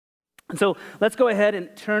And so let's go ahead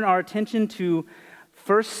and turn our attention to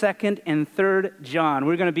 1st, 2nd, and 3rd John.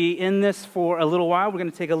 We're going to be in this for a little while. We're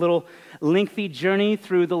going to take a little lengthy journey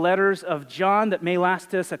through the letters of John that may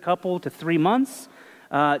last us a couple to 3 months.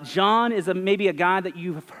 John is maybe a guy that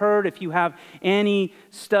you have heard if you have any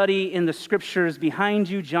study in the scriptures behind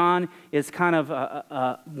you. John is kind of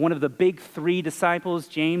one of the big three disciples,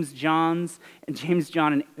 James, John,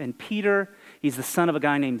 and Peter. He's the son of a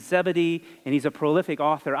guy named Zebedee, and he's a prolific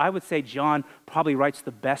author. I would say John probably writes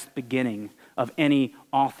the best beginning of any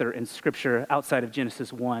author in Scripture outside of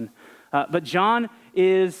Genesis 1. But John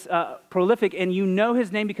is prolific, and you know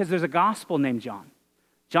his name because there's a gospel named John.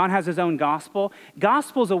 John has his own gospel.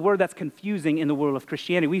 Gospel is a word that's confusing in the world of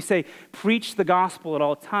Christianity. We say, preach the gospel at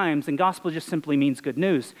all times, and gospel just simply means good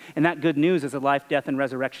news. And that good news is the life, death, and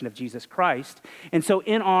resurrection of Jesus Christ. And so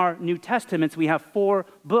in our New Testaments, we have 4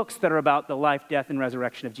 books that are about the life, death, and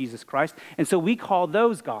resurrection of Jesus Christ. And so we call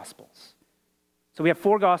those gospels. So we have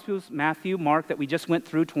 4 gospels, Matthew, Mark, that we just went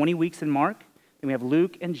through, 20 weeks in Mark. Then we have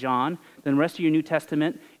Luke and John. Then the rest of your New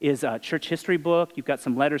Testament is a church history book. You've got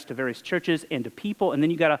some letters to various churches and to people. And then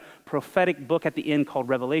you've got a prophetic book at the end called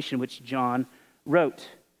Revelation, which John wrote.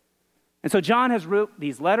 And so John has wrote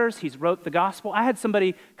these letters. He's wrote the gospel. I had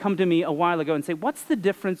somebody come to me a while ago and say, what's the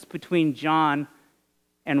difference between John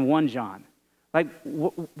and 1 John? Like,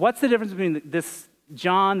 what's the difference between this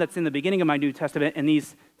John that's in the beginning of my New Testament and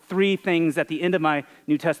these 3 things at the end of my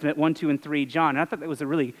New Testament, 1, 2, and 3 John? And I thought that was a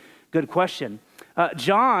really good question.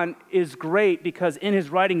 John is great because in his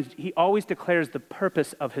writings, he always declares the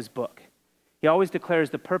purpose of his book. He always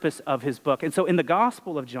declares the purpose of his book. And so in the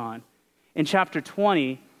Gospel of John, in chapter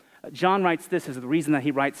 20, John writes this as the reason that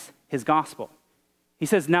he writes his gospel. He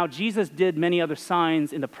says, "Now Jesus did many other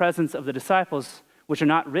signs in the presence of the disciples, which are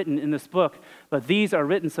not written in this book, but these are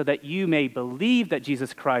written so that you may believe that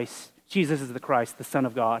Jesus is the Christ, the Son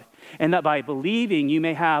of God, and that by believing you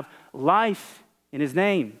may have life in his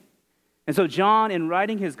name." And so John, in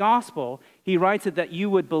writing his gospel, he writes it that you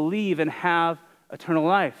would believe and have eternal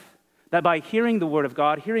life. That by hearing the word of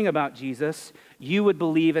God, hearing about Jesus, you would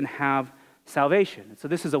believe and have salvation. And so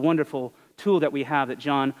this is a wonderful tool that we have that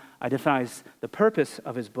John identifies the purpose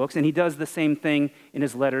of his books, and he does the same thing in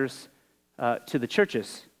his letters to the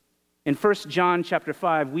churches. In 1 John chapter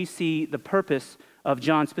 5, we see the purpose of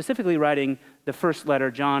John specifically writing the first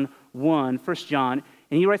letter, John 1, 1 John,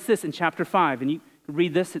 and he writes this in chapter 5, and you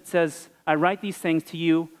read this, it says, "I write these things to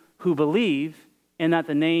you who believe in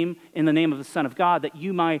the name of the Son of God, that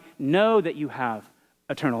you might know that you have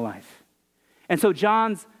eternal life." And so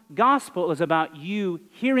John's gospel is about you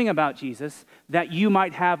hearing about Jesus, that you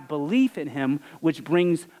might have belief in him, which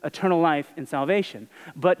brings eternal life and salvation.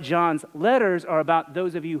 But John's letters are about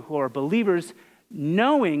those of you who are believers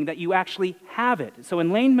knowing that you actually have it. So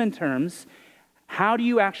in layman terms, how do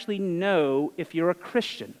you actually know if you're a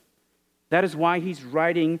Christian? That is why he's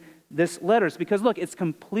writing this letters, because look, it's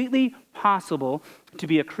completely possible to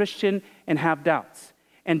be a Christian and have doubts.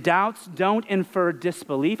 And doubts don't infer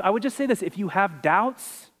disbelief. I would just say this, if you have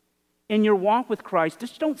doubts in your walk with Christ,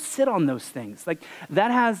 just don't sit on those things. Like,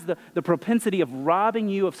 that has the propensity of robbing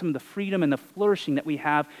you of some of the freedom and the flourishing that we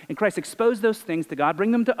have in Christ. Expose those things to God,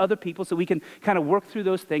 bring them to other people so we can kind of work through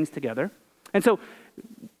those things together. And so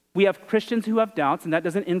we have Christians who have doubts, and that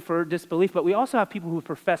doesn't infer disbelief, but we also have people who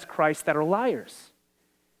profess Christ that are liars.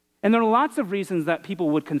 And there are lots of reasons that people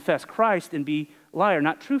would confess Christ and be liar,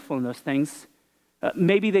 not truthful in those things.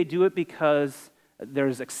 Maybe they do it because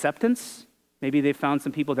there's acceptance. Maybe they found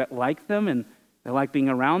some people that like them and they like being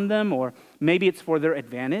around them, or maybe it's for their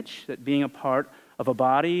advantage, that being a part of a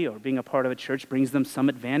body or being a part of a church brings them some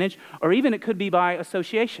advantage, or even it could be by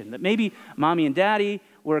association, that maybe mommy and daddy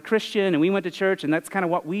were a Christian and we went to church and that's kind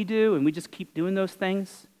of what we do and we just keep doing those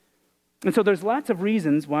things. And so there's lots of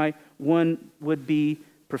reasons why one would be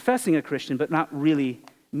professing a Christian but not really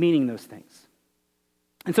meaning those things.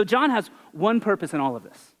 And so John has one purpose in all of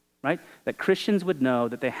this, right? That Christians would know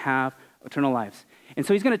that they have eternal lives. And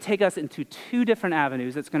so he's going to take us into 2 different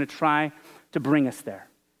avenues that's going to try to bring us there.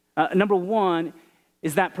 Number one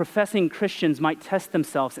is that professing Christians might test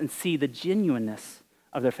themselves and see the genuineness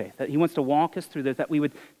of their faith. That he wants to walk us through this, that we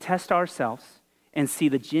would test ourselves and see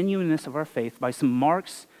the genuineness of our faith by some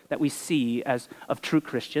marks that we see as of true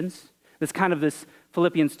Christians. This kind of this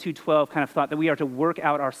Philippians 2:12 kind of thought that we are to work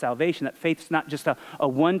out our salvation, that faith's not just a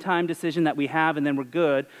one-time decision that we have and then we're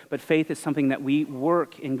good, but faith is something that we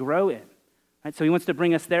work and grow in. Right? So he wants to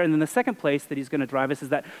bring us there. And then the second place that he's going to drive us is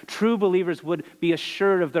that true believers would be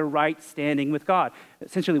assured of their right standing with God.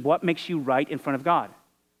 Essentially, what makes you right in front of God?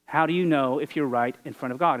 How do you know if you're right in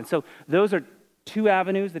front of God? And so those are 2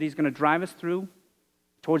 avenues that he's going to drive us through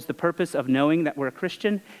towards the purpose of knowing that we're a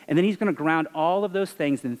Christian. And then he's going to ground all of those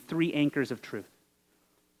things in 3 anchors of truth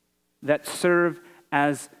that serve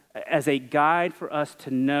as a guide for us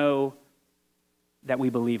to know that we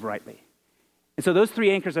believe rightly. And so those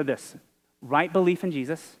 3 anchors are this: right belief in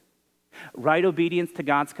Jesus, right obedience to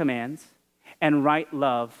God's commands, and right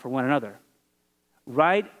love for one another.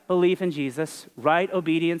 Right belief in Jesus, right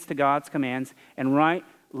obedience to God's commands, and right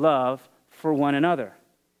love for one another.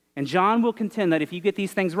 And John will contend that if you get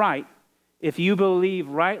these things right, if you believe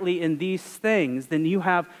rightly in these things, then you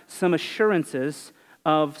have some assurances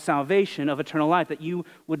of salvation, of eternal life, that you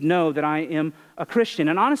would know that I am a Christian.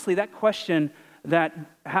 And honestly, that question that,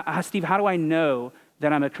 Steve, how do I know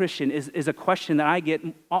that I'm a Christian, is a question that I get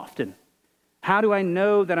often. How do I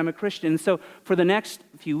know that I'm a Christian? And so for the next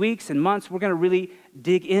few weeks and months, we're going to really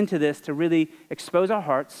dig into this to really expose our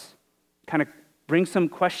hearts, kind of bring some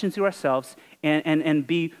questions to ourselves, and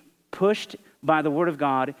be pushed by the Word of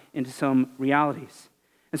God into some realities.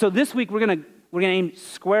 And so this week, we're going to aim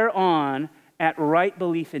square on at right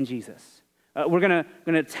belief in Jesus. We're going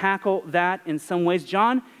to tackle that in some ways.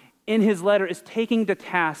 John, in his letter, is taking to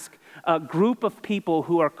task a group of people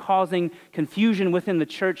who are causing confusion within the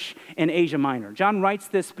church in Asia Minor. John writes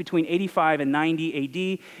this between 85 and 90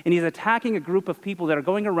 AD, and he's attacking a group of people that are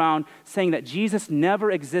going around saying that Jesus never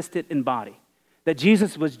existed in body, that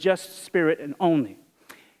Jesus was just spirit and only.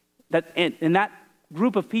 And that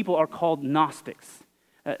group of people are called Gnostics.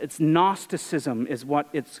 It's Gnosticism is what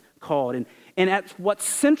it's called. And what's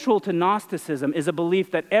central to Gnosticism is a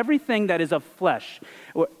belief that everything that is of flesh,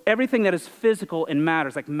 or everything that is physical and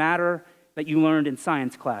matters, like matter that you learned in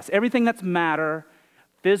science class, everything that's matter,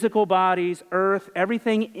 physical bodies, earth,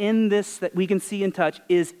 everything in this that we can see and touch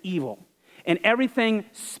is evil. And everything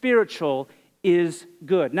spiritual is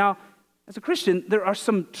good. Now, as a Christian, there are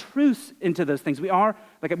some truths into those things. We are,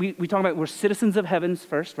 like we talk about, we're citizens of heavens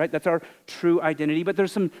first, right? That's our true identity. But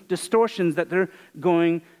there's some distortions that they're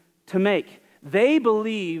going to make. They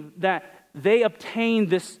believe that they obtain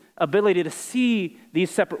this ability to see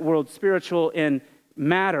these separate worlds, spiritual and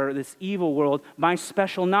matter, this evil world, by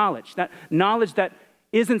special knowledge. That knowledge that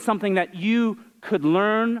isn't something that you could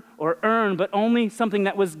learn or earn, but only something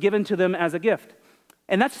that was given to them as a gift.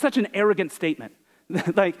 And that's such an arrogant statement.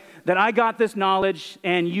 Like, that I got this knowledge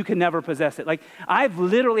and you can never possess it. Like, I've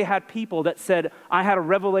literally had people that said, I had a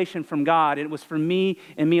revelation from God, and it was for me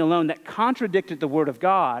and me alone, that contradicted the Word of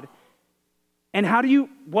God. And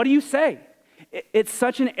what do you say? It's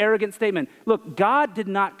such an arrogant statement. Look, God did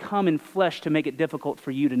not come in flesh to make it difficult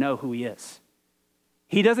for you to know who He is.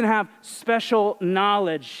 He doesn't have special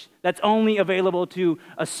knowledge that's only available to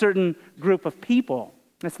a certain group of people.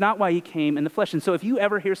 That's not why He came in the flesh. And so if you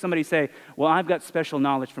ever hear somebody say, well, I've got special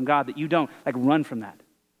knowledge from God that you don't, like, run from that.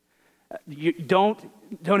 You don't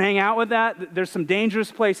hang out with that. There's some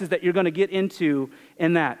dangerous places that you're going to get into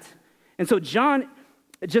in that. And so John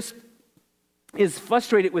just is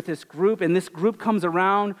frustrated with this group, and this group comes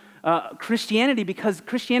around Christianity because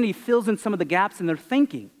Christianity fills in some of the gaps in their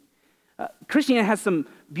thinking. Christianity has some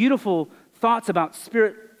beautiful thoughts about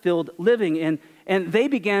spirit-filled living, and they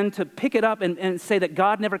began to pick it up and say that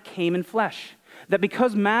God never came in flesh. That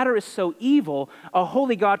because matter is so evil, a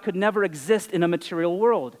holy God could never exist in a material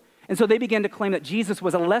world. And so they began to claim that Jesus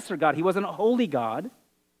was a lesser God. He wasn't a holy God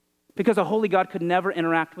because a holy God could never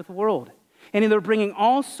interact with the world. And they're bringing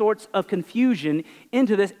all sorts of confusion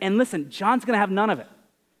into this. And listen, John's going to have none of it.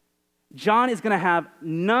 John is going to have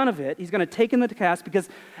none of it. He's going to take in the task because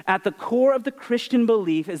at the core of the Christian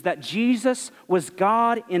belief is that Jesus was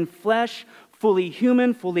God in flesh, fully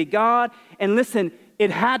human, fully God. And listen, it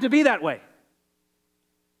had to be that way.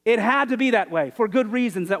 It had to be that way for good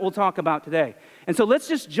reasons that we'll talk about today. And so let's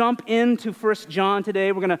just jump into 1 John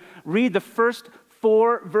today. We're going to read the first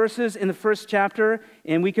 4 verses in the first chapter,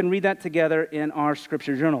 and we can read that together in our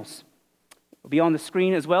scripture journals. It'll be on the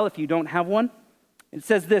screen as well if you don't have one. It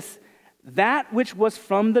says this, that which was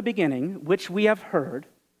from the beginning, which we have heard,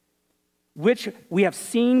 which we have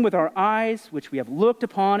seen with our eyes, which we have looked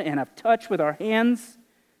upon and have touched with our hands,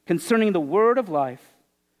 concerning the word of life.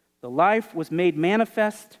 The life was made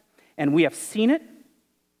manifest, and we have seen it,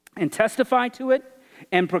 and testify to it,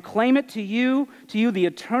 and proclaim it to you the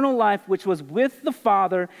eternal life which was with the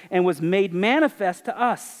Father and was made manifest to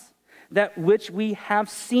us. That which we have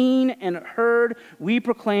seen and heard, we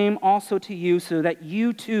proclaim also to you, so that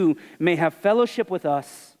you too may have fellowship with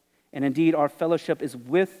us. And indeed, our fellowship is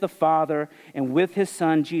with the Father and with His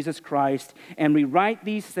Son, Jesus Christ. And we write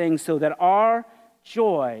these things so that our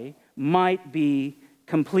joy might be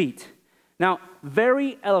complete. Now,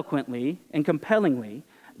 very eloquently and compellingly,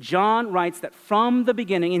 John writes that from the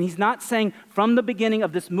beginning, and he's not saying from the beginning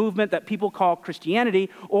of this movement that people call Christianity,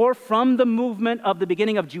 or from the movement of the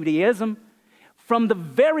beginning of Judaism, from the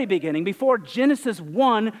very beginning, before Genesis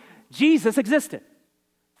 1, Jesus existed.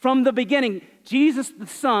 From the beginning, Jesus the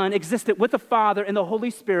Son existed with the Father and the Holy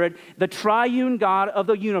Spirit, the triune God of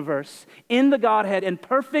the universe, in the Godhead, in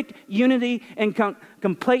perfect unity and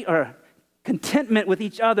contentment with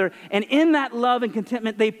each other. And in that love and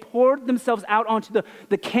contentment, they poured themselves out onto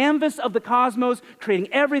the canvas of the cosmos,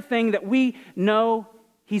 creating everything that we know.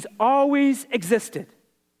 He's always existed.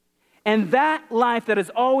 And that life that has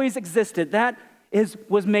always existed,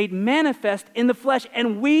 was made manifest in the flesh,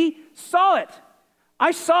 and we saw it. I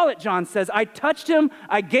saw it, John says. I touched him.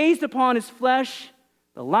 I gazed upon his flesh.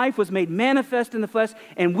 The life was made manifest in the flesh,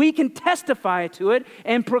 and we can testify to it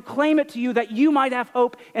and proclaim it to you that you might have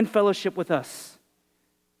hope and fellowship with us.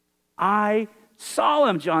 I saw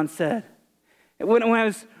him, John said. When I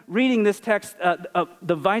was reading this text,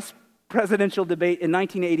 the vice presidential debate in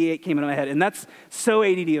 1988 came into my head, and that's so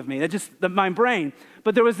ADD of me. That's just my brain.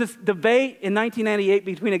 But there was this debate in 1998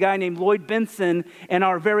 between a guy named Lloyd Bentsen and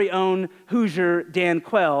our very own Hoosier Dan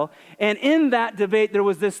Quayle. And in that debate, there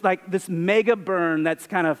was this mega burn that's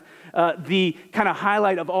kind of the kind of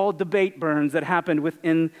highlight of all debate burns that happened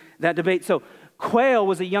within that debate. So Quayle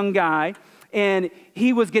was a young guy, and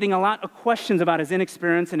he was getting a lot of questions about his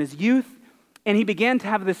inexperience and his youth. And he began to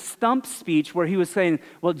have this stump speech where he was saying,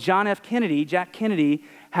 well, Jack Kennedy,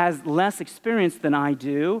 has less experience than I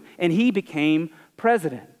do, and he became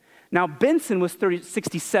president. Now, Bentsen was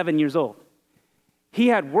 67 years old. He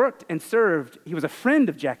had worked and served. He was a friend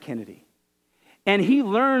of Jack Kennedy. And he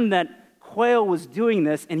learned that Quayle was doing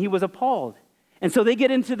this, and he was appalled. And so they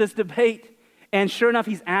get into this debate, and sure enough,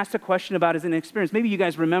 he's asked a question about his inexperience. Maybe you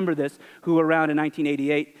guys remember this, who were around in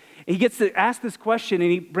 1988. He gets to ask this question,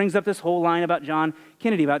 and he brings up this whole line about John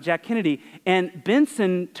Kennedy, about Jack Kennedy. And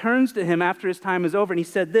Bentsen turns to him after his time is over, and he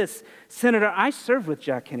said this, Senator, I served with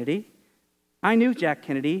Jack Kennedy. I knew Jack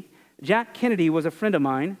Kennedy. Jack Kennedy was a friend of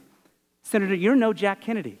mine. Senator, you're no Jack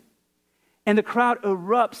Kennedy. And the crowd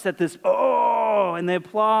erupts at this, oh, and they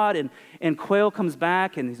applaud, and Quayle comes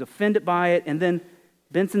back, and he's offended by it. And then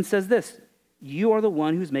Bentsen says this, you are the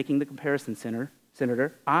one who's making the comparison,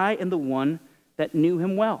 Senator. I am the one that knew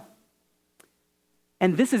him well.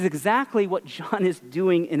 And this is exactly what John is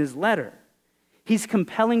doing in his letter. He's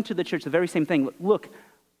compelling to the church the very same thing. Look,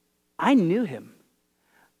 I knew him.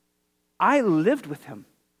 I lived with him.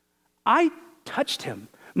 I touched him.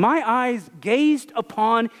 My eyes gazed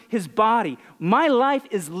upon his body. My life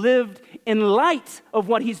is lived in light of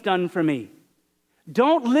what he's done for me.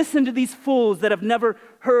 Don't listen to these fools that have never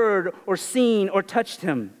heard or seen or touched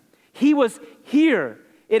him. He was here.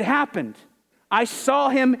 It happened. I saw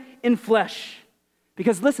him in flesh.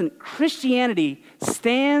 Because listen, Christianity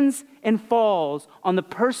stands and falls on the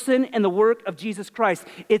person and the work of Jesus Christ.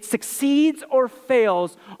 It succeeds or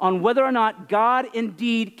fails on whether or not God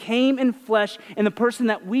indeed came in flesh in the person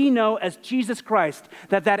that we know as Jesus Christ.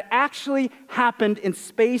 That actually happened in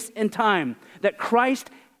space and time. That Christ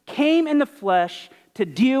came in the flesh to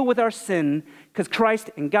deal with our sin, because Christ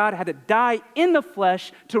and God had to die in the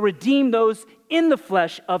flesh to redeem those in the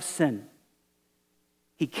flesh of sin.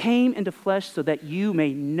 He came into flesh so that you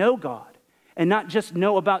may know God and not just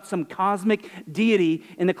know about some cosmic deity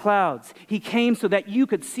in the clouds. He came so that you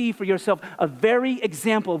could see for yourself a very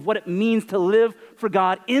example of what it means to live for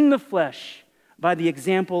God in the flesh by the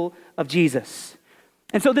example of Jesus.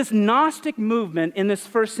 And so this Gnostic movement in this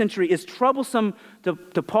first century is troublesome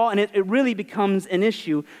to Paul, and it really becomes an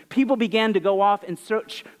issue. People began to go off and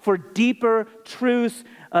search for deeper truths,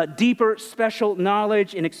 deeper special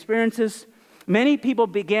knowledge and experiences. Many people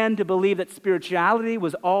began to believe that spirituality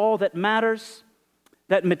was all that matters,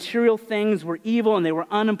 that material things were evil and they were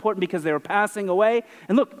unimportant because they were passing away.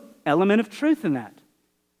 And look, element of truth in that.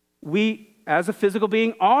 We, as a physical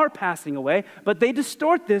being, are passing away, but they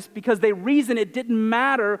distort this because they reason it didn't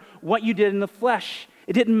matter what you did in the flesh.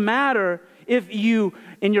 It didn't matter if you,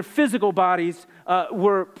 in your physical bodies,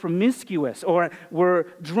 were promiscuous or were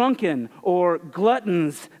drunken or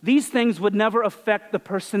gluttons. These things would never affect the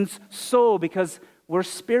person's soul because we're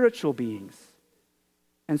spiritual beings.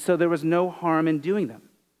 And so there was no harm in doing them.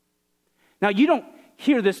 Now, you don't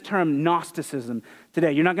hear this term Gnosticism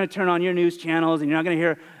today. You're not going to turn on your news channels and you're not going to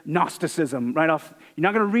hear Gnosticism right off. You're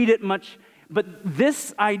not going to read it much. But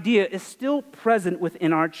this idea is still present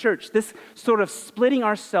within our church. This sort of splitting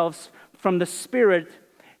ourselves from the spirit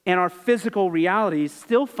and our physical realities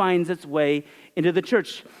still finds its way into the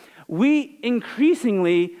church. We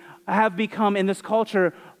increasingly have become, in this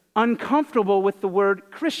culture, uncomfortable with the word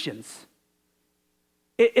Christians.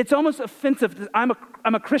 It's almost offensive that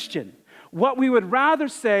I'm a Christian. What we would rather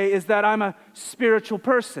say is that I'm a spiritual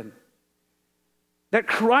person. That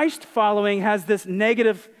Christ following has this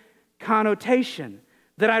negative connotation,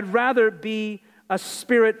 that I'd rather be a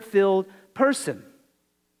spirit-filled person.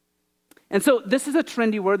 And so this is a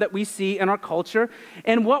trendy word that we see in our culture.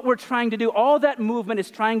 And what we're trying to do, all that movement is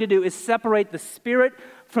trying to do, is separate the spirit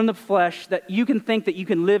from the flesh, that you can think that you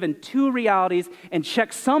can live in two realities and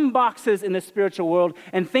check some boxes in the spiritual world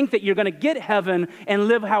and think that you're going to get heaven and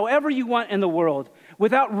live however you want in the world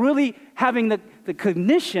without really having the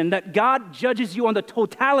cognition that God judges you on the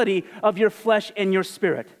totality of your flesh and your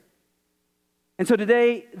spirit. And so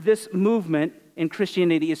today, this movement in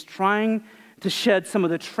Christianity is trying to shed some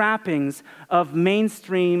of the trappings of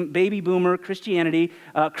mainstream baby boomer Christianity,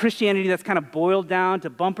 Christianity that's kind of boiled down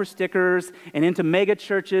to bumper stickers and into mega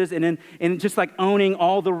churches and just like owning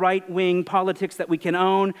all the right-wing politics that we can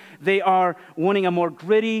own. They are wanting a more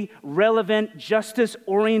gritty, relevant,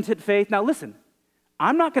 justice-oriented faith. Now listen,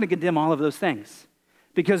 I'm not going to condemn all of those things,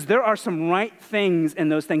 because there are some right things in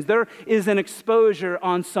those things. There is an exposure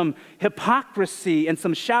on some hypocrisy and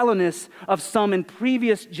some shallowness of some in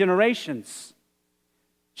previous generations.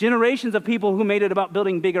 Generations of people who made it about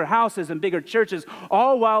building bigger houses and bigger churches,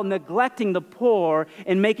 all while neglecting the poor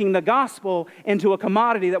and making the gospel into a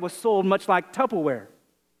commodity that was sold much like Tupperware.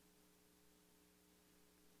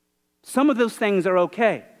 Some of those things are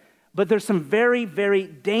okay, but there's some very, very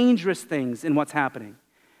dangerous things in what's happening.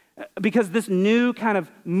 Because this new kind of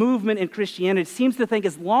movement in Christianity seems to think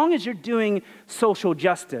as long as you're doing social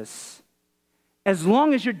justice, as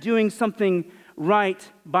long as you're doing something right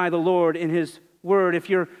by the Lord in His Word, if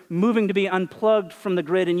you're moving to be unplugged from the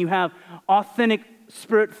grid and you have authentic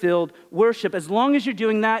Spirit-filled worship, as long as you're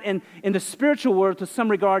doing that in the spiritual world to some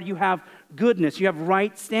regard, you have goodness, you have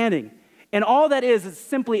right standing. And all that is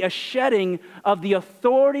simply a shedding of the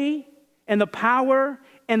authority and the power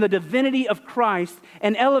and the divinity of Christ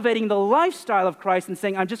and elevating the lifestyle of Christ and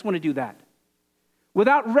saying, I just want to do that,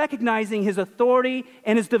 without recognizing His authority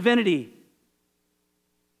and His divinity.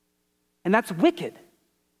 And that's wicked.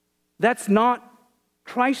 That's not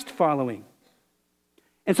Christ following.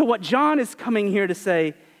 And so what John is coming here to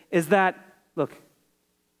say is that, look,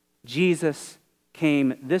 Jesus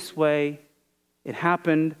came this way. It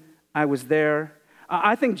happened. I was there.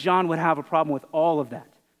 I think John would have a problem with all of that.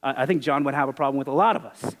 I think John would have a problem with a lot of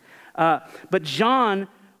us. But John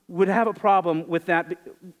would have a problem with that.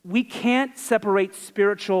 We can't separate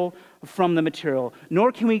spiritual from the material,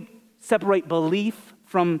 nor can we separate belief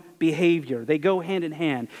from behavior. They go hand in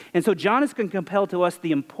hand. And so John is going to compel to us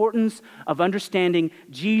the importance of understanding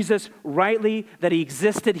Jesus rightly, that He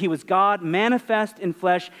existed. He was God, manifest in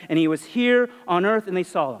flesh, and He was here on earth, and they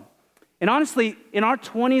saw Him. And honestly, in our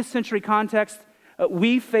 20th century context,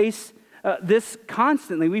 we face this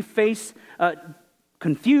constantly. We face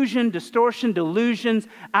confusion, distortion, delusions,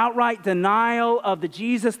 outright denial of the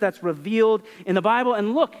Jesus that's revealed in the Bible.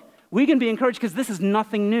 And look, we can be encouraged because this is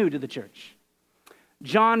nothing new to the church.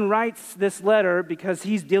 John writes this letter because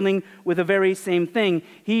he's dealing with the very same thing.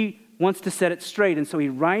 He wants to set it straight. And so he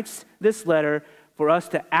writes this letter for us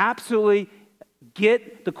to absolutely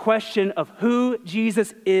get the question of who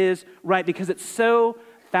Jesus is right, because it's so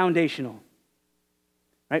foundational.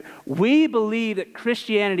 Right? We believe that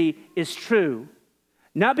Christianity is true,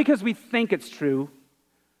 not because we think it's true.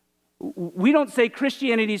 We don't say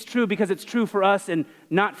Christianity is true because it's true for us and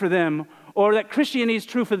not for them, or that Christianity is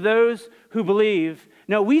true for those who believe.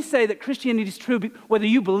 No, we say that Christianity is true whether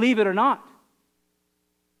you believe it or not.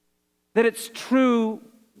 That it's true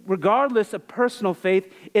regardless of personal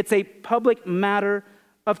faith. It's a public matter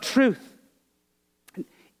of truth.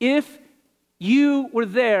 If you were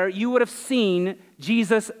there, you would have seen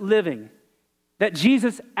Jesus living. That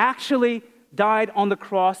Jesus actually died on the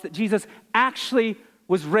cross, that Jesus actually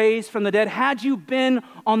was raised from the dead. Had you been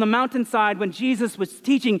on the mountainside when Jesus was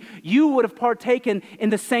teaching, you would have partaken in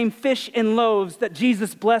the same fish and loaves that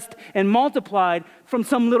Jesus blessed and multiplied from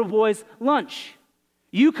some little boy's lunch.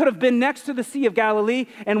 You could have been next to the Sea of Galilee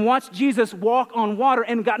and watched Jesus walk on water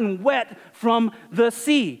and gotten wet from the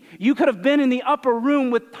sea. You could have been in the upper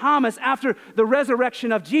room with Thomas after the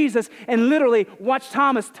resurrection of Jesus and literally watched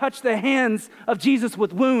Thomas touch the hands of Jesus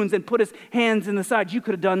with wounds and put his hands in the side. You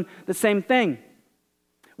could have done the same thing.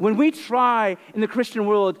 When we try in the Christian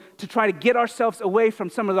world to try to get ourselves away from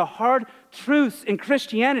some of the hard truths in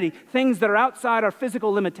Christianity, things that are outside our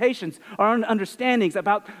physical limitations, our understandings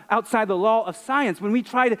about outside the law of science, when we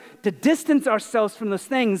try to distance ourselves from those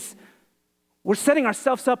things, we're setting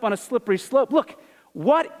ourselves up on a slippery slope. Look,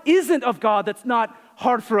 what isn't of God that's not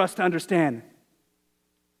hard for us to understand?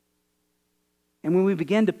 And when we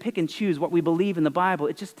begin to pick and choose what we believe in the Bible,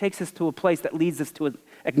 it just takes us to a place that leads us to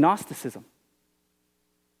agnosticism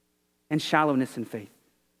and shallowness in faith.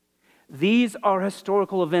 These are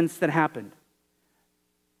historical events that happened.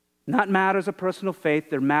 Not matters of personal faith,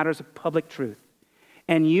 they're matters of public truth.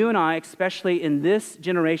 And you and I, especially in this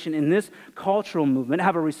generation, in this cultural movement,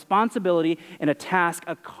 have a responsibility and a task,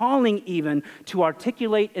 a calling even, to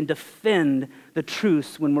articulate and defend the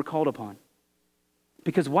truths when we're called upon.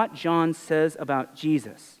 Because what John says about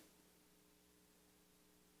Jesus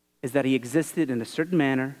is that he existed in a certain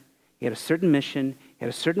manner, he had a certain mission, he had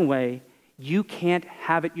a certain way. You can't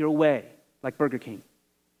have it your way, like Burger King.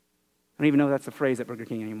 I don't even know if that's a phrase at Burger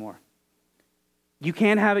King anymore. You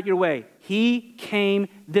can't have it your way. He came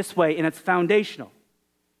this way, and it's foundational.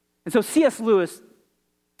 And so C.S. Lewis,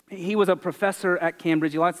 he was a professor at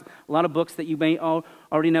Cambridge. He writes a lot of books that you may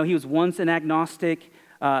already know. He was once an agnostic.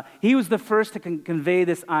 He was the first to convey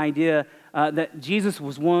this idea that Jesus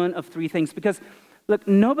was one of three things. Because, look,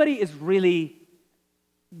 nobody is really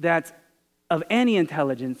that's of any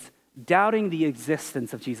intelligence doubting the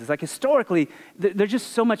existence of Jesus. Like historically, there's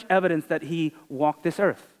just so much evidence that he walked this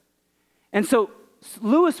earth. And so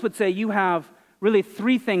Lewis would say you have really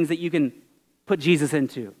three things that you can put Jesus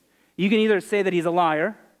into. You can either say that he's a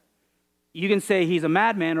liar, you can say he's a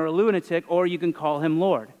madman or a lunatic, or you can call him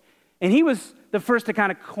Lord. And he was the first to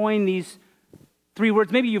kind of coin these three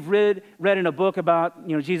words. Maybe you've read in a book about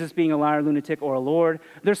Jesus being a liar, lunatic, or a Lord.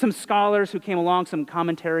 There's some scholars who came along, some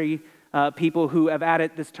commentary people who have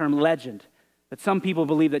added this term legend, that some people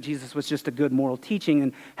believe that Jesus was just a good moral teaching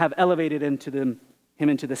and have elevated him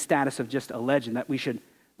into the status of just a legend, that we should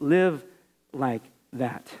live like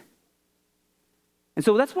that. And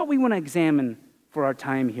so that's what we want to examine for our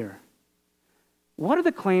time here. What are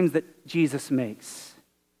the claims that Jesus makes?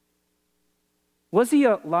 Was he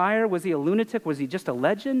a liar? Was he a lunatic? Was he just a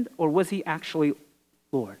legend? Or was he actually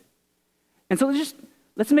Lord? And so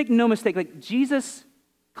let's make no mistake, like Jesus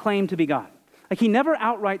claimed to be God. Like he never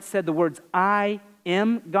outright said the words, I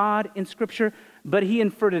am God in Scripture, but he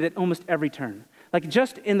inferred it at almost every turn. Like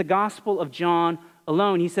just in the Gospel of John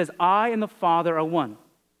alone, he says, I and the Father are one.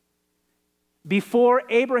 Before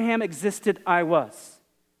Abraham existed, I was.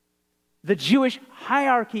 The Jewish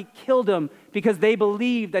hierarchy killed him because they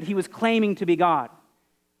believed that he was claiming to be God.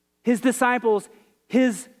 His disciples,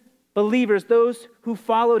 his believers, those who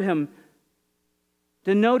followed him,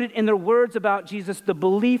 denoted in their words about Jesus the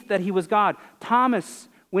belief that he was God. Thomas,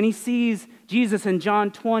 when he sees Jesus in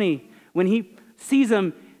John 20, when he sees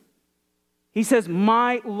him, he says,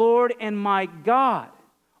 my Lord and my God.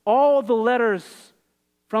 All the letters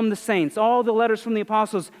from the saints, all the letters from the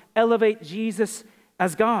apostles elevate Jesus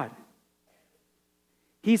as God.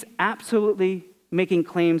 He's absolutely making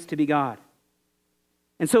claims to be God.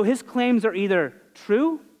 And so his claims are either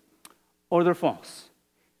true or they're false.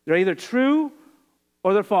 They're either true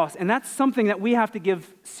or they're false. And that's something that we have to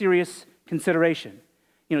give serious consideration.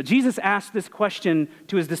 Jesus asked this question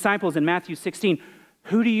to his disciples in Matthew 16,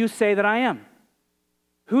 who do you say that I am?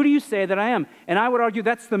 Who do you say that I am? And I would argue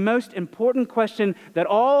that's the most important question that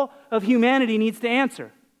all of humanity needs to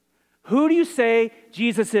answer. Who do you say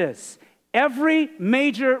Jesus is? Every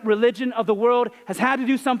major religion of the world has had to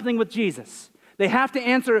do something with Jesus. They have to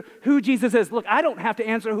answer who Jesus is. Look, I don't have to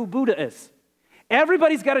answer who Buddha is.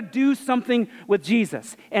 Everybody's got to do something with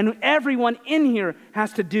Jesus. And everyone in here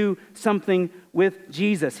has to do something with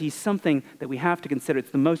Jesus. He's something that we have to consider.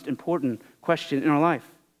 It's the most important question in our life.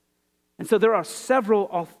 And so there are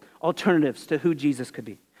several alternatives to who Jesus could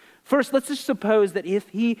be. First, let's just suppose that if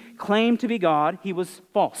he claimed to be God, he was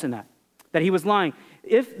false in that he was lying.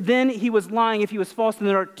 If then he was lying, if he was false, then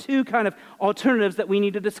there are two kind of alternatives that we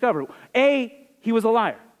need to discover. A, he was a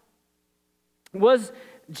liar. Was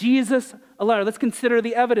Jesus a liar? Let's consider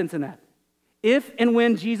the evidence in that. If and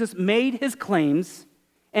when Jesus made his claims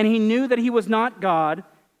and he knew that he was not God,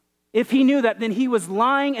 if he knew that, then he was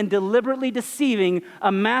lying and deliberately deceiving a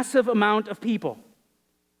massive amount of people.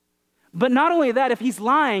 But not only that, if he's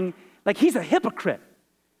lying, like he's a hypocrite,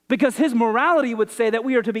 because his morality would say that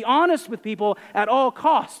we are to be honest with people at all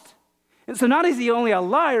costs. And so not is he only a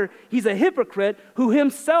liar, he's a hypocrite who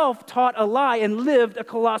himself taught a lie and lived a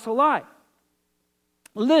colossal lie.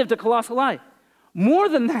 Lived a colossal lie. More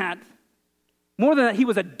than that, he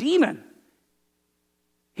was a demon.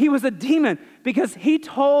 He was a demon because he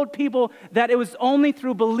told people that it was only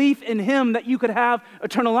through belief in him that you could have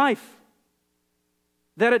eternal life.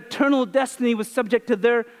 That eternal destiny was subject to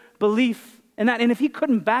their belief in that. And if he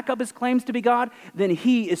couldn't back up his claims to be God, then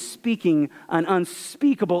he is speaking an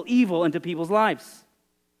unspeakable evil into people's lives.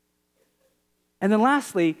 And then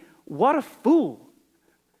lastly, what a fool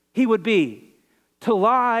he would be to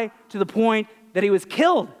lie to the point that he was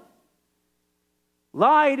killed.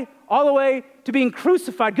 Lied all the way to being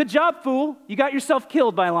crucified. Good job, fool. You got yourself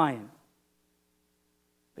killed by lying.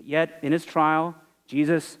 But yet, in his trial,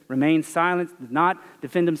 Jesus remained silent, did not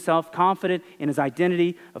defend himself, confident in his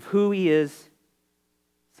identity of who he is,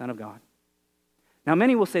 Son of God. Now,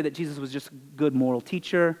 many will say that Jesus was just a good moral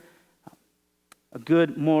teacher, a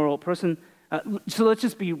good moral person. So let's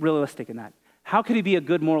just be realistic in that. How could he be a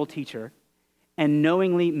good moral teacher and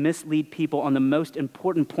knowingly mislead people on the most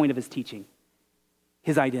important point of his teaching,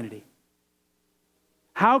 his identity?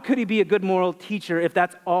 How could he be a good moral teacher if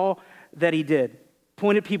that's all that he did?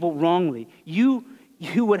 Pointed people wrongly. You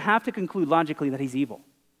would have to conclude logically that he's evil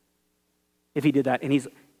if he did that, and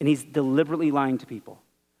he's deliberately lying to people.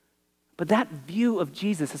 But that view of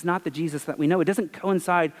Jesus is not the Jesus that we know. It doesn't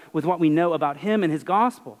coincide with what we know about him and his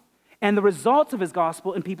gospel and the results of his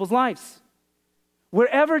gospel in people's lives.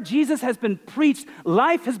 Wherever Jesus has been preached,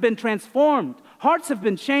 life has been transformed. Hearts have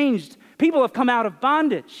been changed. People have come out of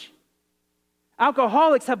bondage.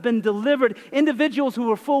 Alcoholics have been delivered. Individuals who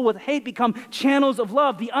were full with hate become channels of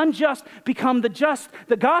love. The unjust become the just.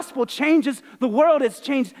 The gospel changes the world. It's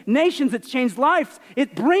changed nations. It's changed lives.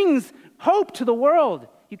 It brings hope to the world.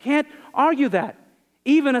 You can't argue that.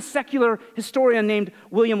 Even a secular historian named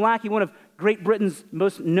William Lackey, one of Great Britain's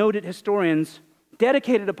most noted historians,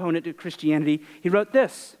 dedicated opponent to Christianity, he wrote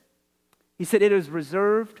this. He said, "It is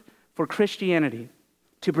reserved for Christianity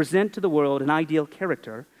to present to the world an ideal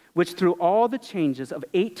character which through all the changes of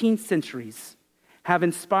 18 centuries have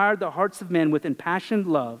inspired the hearts of men with impassioned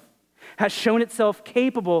love, has shown itself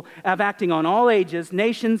capable of acting on all ages,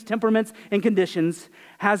 nations, temperaments, and conditions,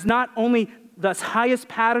 has not only the highest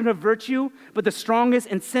pattern of virtue, but the strongest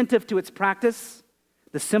incentive to its practice."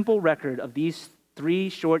 The simple record of these 3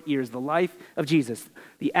 short years, the life of Jesus,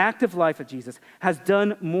 the active life of Jesus, has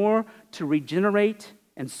done more to regenerate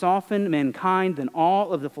and soften mankind than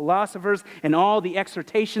all of the philosophers and all the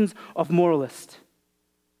exhortations of moralists.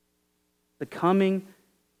 The coming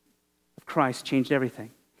of Christ changed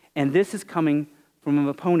everything. And this is coming from an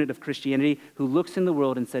opponent of Christianity who looks in the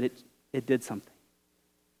world and said it did something.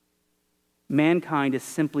 Mankind is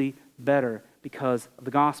simply better because of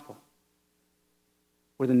the gospel.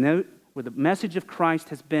 Where the message of Christ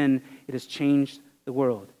has been, it has changed the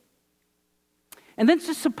world. And then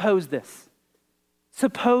just suppose this.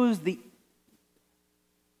 Suppose the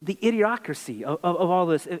idiocracy of all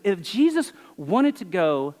this. If Jesus wanted to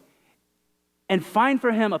go and find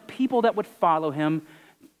for him a people that would follow him,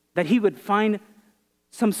 that he would find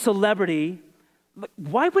some celebrity,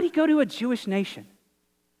 why would he go to a Jewish nation?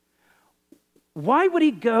 Why would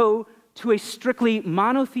he go to a strictly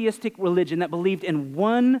monotheistic religion that believed in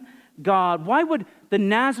one God? Why would the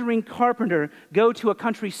Nazarene carpenter go to a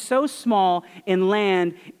country so small in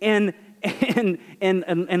land, in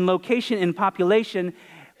location, in population,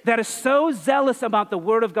 that is so zealous about the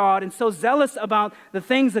Word of God and so zealous about the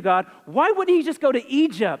things of God? Why wouldn't he just go to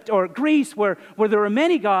Egypt or Greece where there were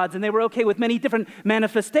many gods and they were okay with many different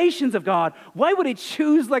manifestations of God? Why would he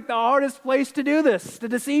choose like the hardest place to do this, to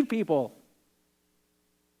deceive people?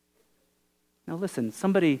 Now listen,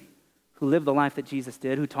 somebody who lived the life that Jesus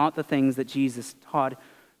did, who taught the things that Jesus taught,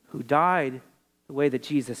 who died the way that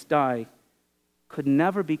Jesus died, could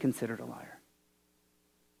never be considered a liar.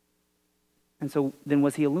 And so then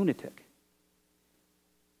was he a lunatic?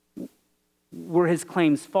 Were his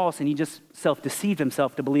claims false and he just self-deceived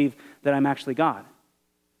himself to believe that I'm actually God?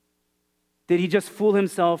 Did he just fool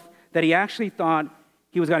himself that he actually thought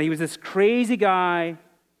he was God? He was this crazy guy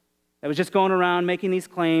that was just going around making these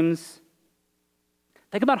claims.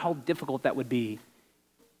 Think about how difficult that would be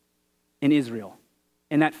in Israel,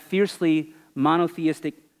 in that fiercely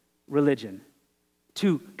monotheistic religion,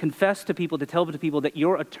 to confess to people, to tell to people that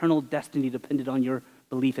your eternal destiny depended on your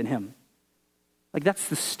belief in him. Like, that's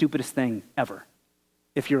the stupidest thing ever,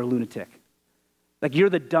 if you're a lunatic. Like, you're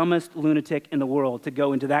the dumbest lunatic in the world to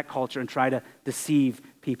go into that culture and try to deceive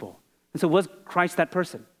people. And so was Christ that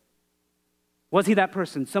person? Was he that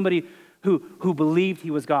person? Somebody who believed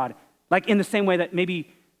he was God? Like in the same way that maybe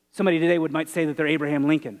somebody today might say that they're Abraham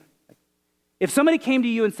Lincoln. If somebody came to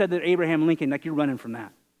you and said they're Abraham Lincoln, like, you're running from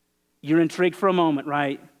that. You're intrigued for a moment,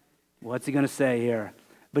 right? What's he going to say here?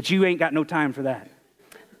 But you ain't got no time for that.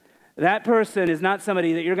 That person is not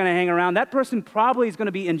somebody that you're going to hang around. That person probably is going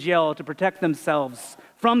to be in jail to protect themselves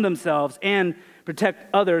from themselves and protect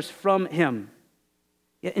others from him.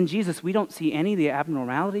 Yet in Jesus, we don't see any of the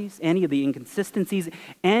abnormalities, any of the inconsistencies,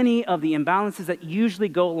 any of the imbalances that usually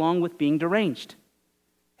go along with being deranged.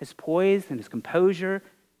 His poise and his composure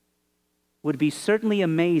would be certainly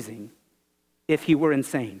amazing if he were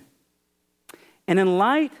insane. And in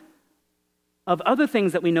light of other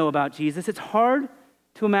things that we know about Jesus, it's hard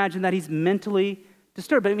to imagine that he's mentally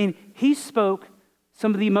disturbed. But I mean, he spoke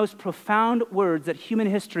some of the most profound words that human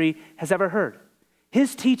history has ever heard.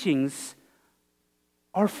 His teachings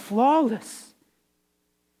are flawless.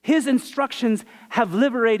 His instructions have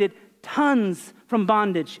liberated tons from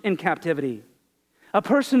bondage and captivity. A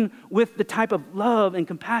person with the type of love and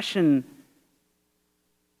compassion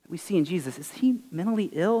that we see in Jesus, is he mentally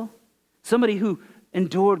ill? Somebody who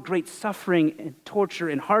endured great suffering and torture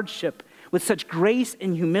and hardship with such grace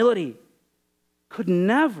and humility could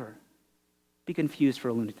never be confused for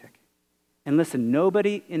a lunatic. And listen,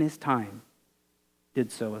 nobody in his time did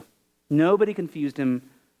so. Nobody confused him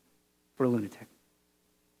for a lunatic.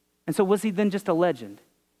 And so was he then just a legend?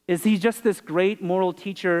 Is he just this great moral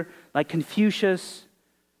teacher like Confucius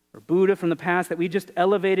or Buddha from the past that we just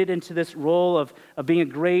elevated into this role of being a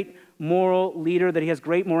great moral leader, that he has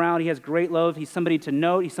great morality, he has great love, he's somebody to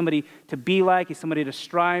note, he's somebody to be like, he's somebody to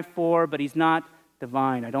strive for, but he's not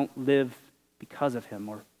divine. I don't live because of him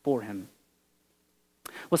or for him.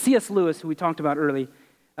 Well, C.S. Lewis, who we talked about early,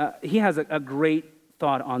 he has a great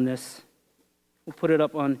thought on this. We'll put it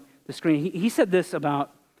up on the screen. He said this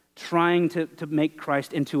about trying to make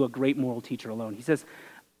Christ into a great moral teacher alone. He says,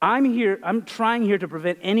 I'm trying here to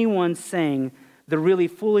prevent anyone saying the really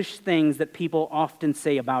foolish things that people often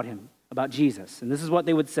say about him, about Jesus. And this is what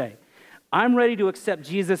they would say. I'm ready to accept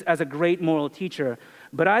Jesus as a great moral teacher,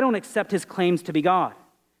 but I don't accept his claims to be God.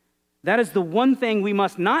 That is the one thing we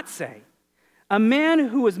must not say. A man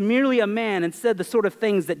who was merely a man and said the sort of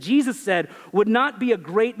things that Jesus said would not be a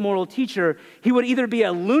great moral teacher. He would either be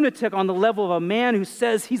a lunatic on the level of a man who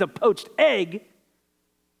says he's a poached egg,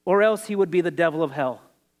 or else he would be the devil of hell.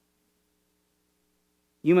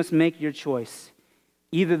 You must make your choice.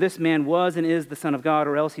 Either this man was and is the Son of God,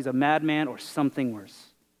 or else he's a madman or something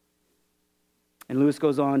worse. And Lewis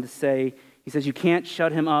goes on to say, he says, you can't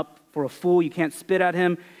shut him up for a fool. You can't spit at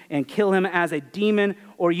him and kill him as a demon,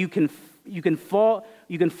 or you can fall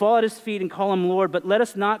at his feet and call him Lord, but let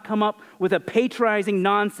us not come up with a patronizing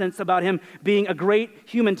nonsense about him being a great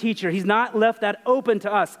human teacher. He's not left that open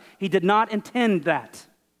to us. He did not intend that.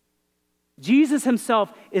 Jesus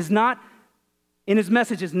himself is not, in his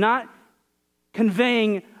message, is not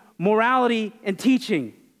conveying morality and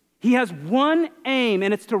teaching. He has one aim,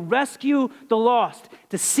 and it's to rescue the lost,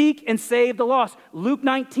 to seek and save the lost. Luke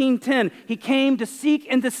 19:10, he came to seek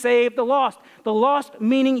and to save the lost. The lost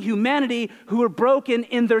meaning humanity who were broken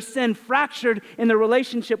in their sin, fractured in their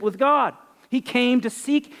relationship with God. He came to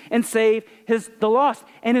seek and save the lost.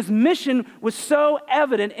 And his mission was so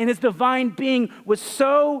evident, and his divine being was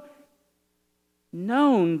so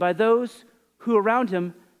known by those who were around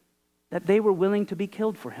him that they were willing to be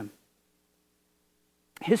killed for him.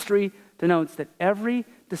 History denotes that every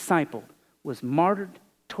disciple was martyred,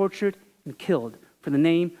 tortured, and killed for the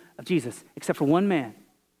name of Jesus, except for one man,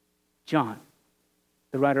 John,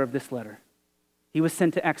 the writer of this letter. He was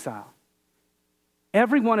sent to exile.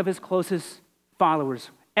 Every one of his closest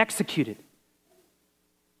followers executed.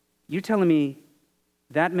 You're telling me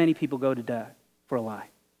that many people go to die for a lie?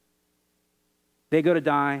 They go to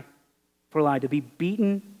die for a lie, to be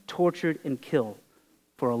beaten, tortured, and killed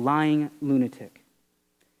for a lying lunatic.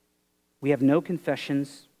 We have no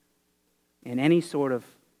confessions in any sort of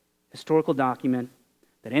historical document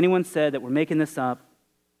that anyone said that we're making this up.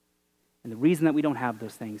 And the reason that we don't have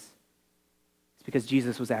those things is because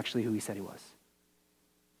Jesus was actually who he said he was.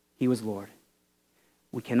 He was Lord.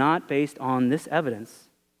 We cannot, based on this evidence,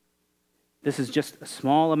 this is just a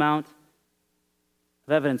small amount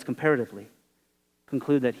of evidence comparatively,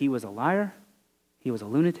 conclude that he was a liar, he was a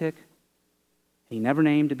lunatic, and he never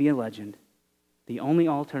named to be a legend. The only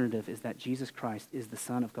alternative is that Jesus Christ is the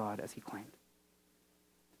Son of God, as he claimed.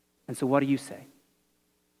 And so what do you say?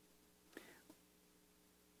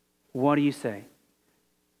 What do you say?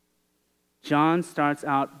 John starts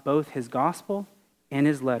out both his gospel and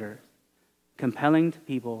his letter compelling to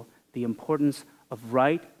people the importance of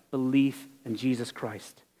right belief in Jesus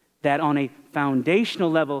Christ. That on a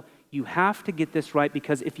foundational level, you have to get this right,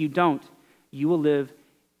 because if you don't, you will live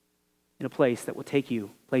in a place that will take you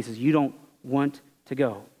places you don't want to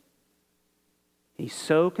go. He's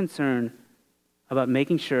so concerned about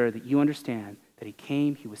making sure that you understand that he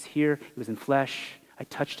came, he was here, he was in flesh. I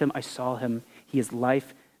touched him, I saw him. He is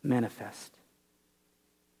life manifest.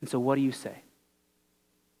 And so what do you say?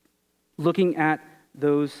 Looking at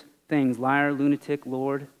those things, liar, lunatic,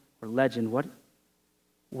 Lord, or legend, what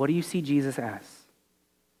do you see Jesus as?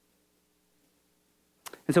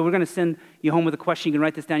 And so we're going to send you home with a question. You can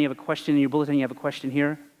write this down. You have a question in your bulletin. You have a question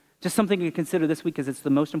here. Just something to consider this week, because it's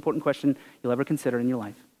the most important question you'll ever consider in your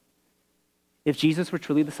life. If Jesus were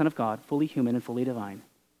truly the Son of God, fully human and fully divine,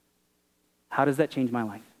 how does that change my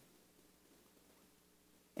life?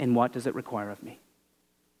 And what does it require of me?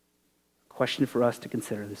 Question for us to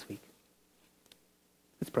consider this week.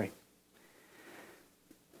 Let's pray.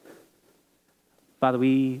 Father,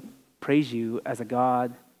 we praise you as a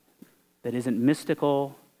God that isn't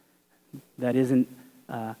mystical, that isn't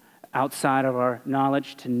outside of our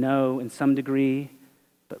knowledge to know in some degree,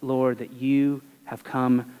 but Lord, that you have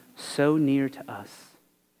come so near to us,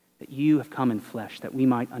 that you have come in flesh, that we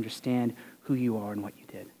might understand who you are and what you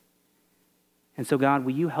did. And so, God,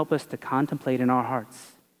 will you help us to contemplate in our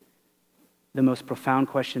hearts the most profound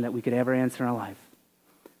question that we could ever answer in our life?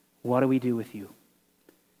 What do we do with you?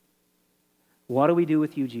 What do we do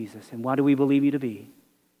with you, Jesus? And what do we believe you to be?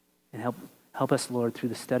 And help us, Lord, through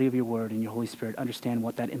the study of your word and your Holy Spirit, understand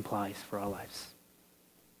what that implies for our lives.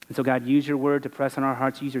 And so, God, use your word to press on our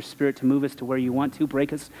hearts. Use your Spirit to move us to where you want to.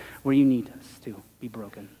 Break us where you need us to be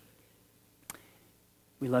broken.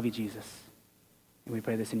 We love you, Jesus. And we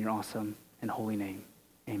pray this in your awesome and holy name.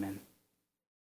 Amen.